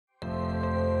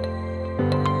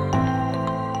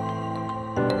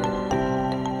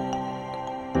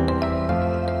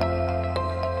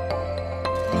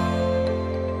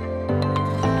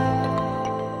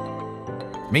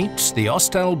Meet the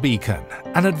Osstell Beacon,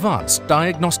 an advanced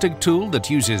diagnostic tool that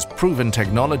uses proven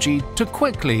technology to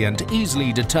quickly and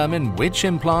easily determine which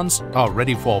implants are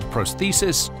ready for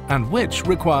prosthesis and which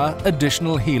require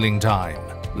additional healing time.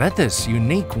 Let this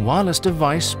unique wireless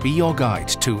device be your guide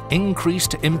to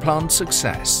increased implant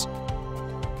success.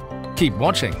 Keep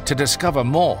watching to discover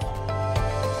more.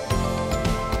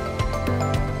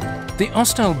 The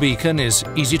Osstell Beacon is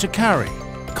easy to carry,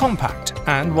 compact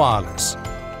and wireless.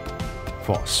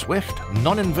 For swift,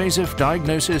 non-invasive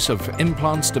diagnosis of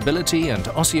implant stability and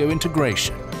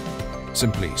osseointegration,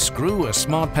 simply screw a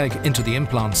smart peg into the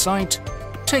implant site,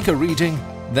 take a reading,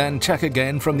 then check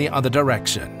again from the other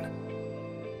direction.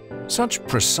 Such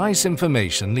precise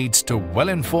information leads to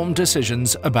well-informed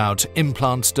decisions about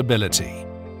implant stability.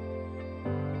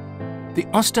 The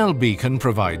Osstell Beacon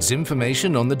provides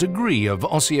information on the degree of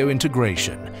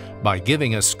osseointegration by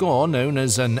giving a score known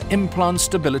as an Implant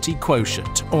Stability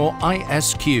Quotient, or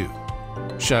ISQ,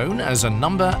 shown as a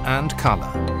number and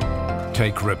color.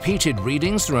 Take repeated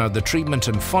readings throughout the treatment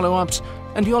and follow-ups,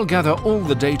 and you'll gather all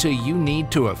the data you need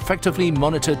to effectively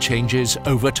monitor changes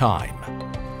over time.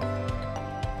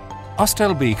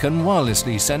 Osstell Beacon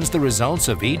wirelessly sends the results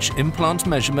of each implant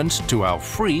measurement to our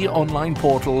free online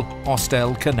portal,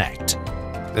 Osstell Connect.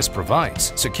 This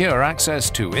provides secure access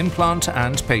to implant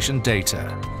and patient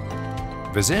data.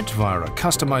 Visit via a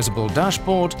customizable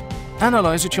dashboard,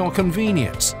 analyze at your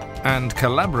convenience, and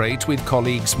collaborate with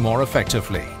colleagues more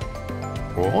effectively.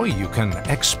 Or you can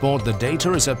export the data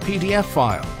as a PDF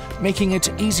file, making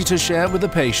it easy to share with the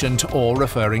patient or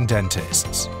referring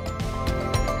dentists.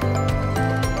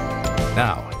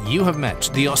 Now, you have met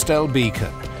the Osstell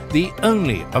Beacon, the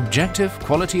only objective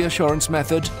quality assurance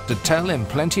method to tell in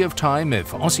plenty of time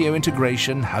if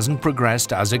osseointegration hasn't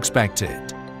progressed as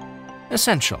expected.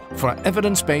 Essential for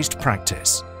evidence-based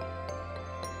practice.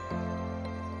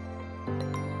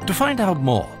 To find out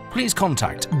more, please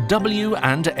contact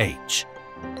W&H.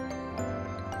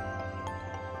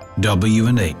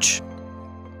 W&H.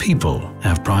 People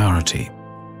have priority.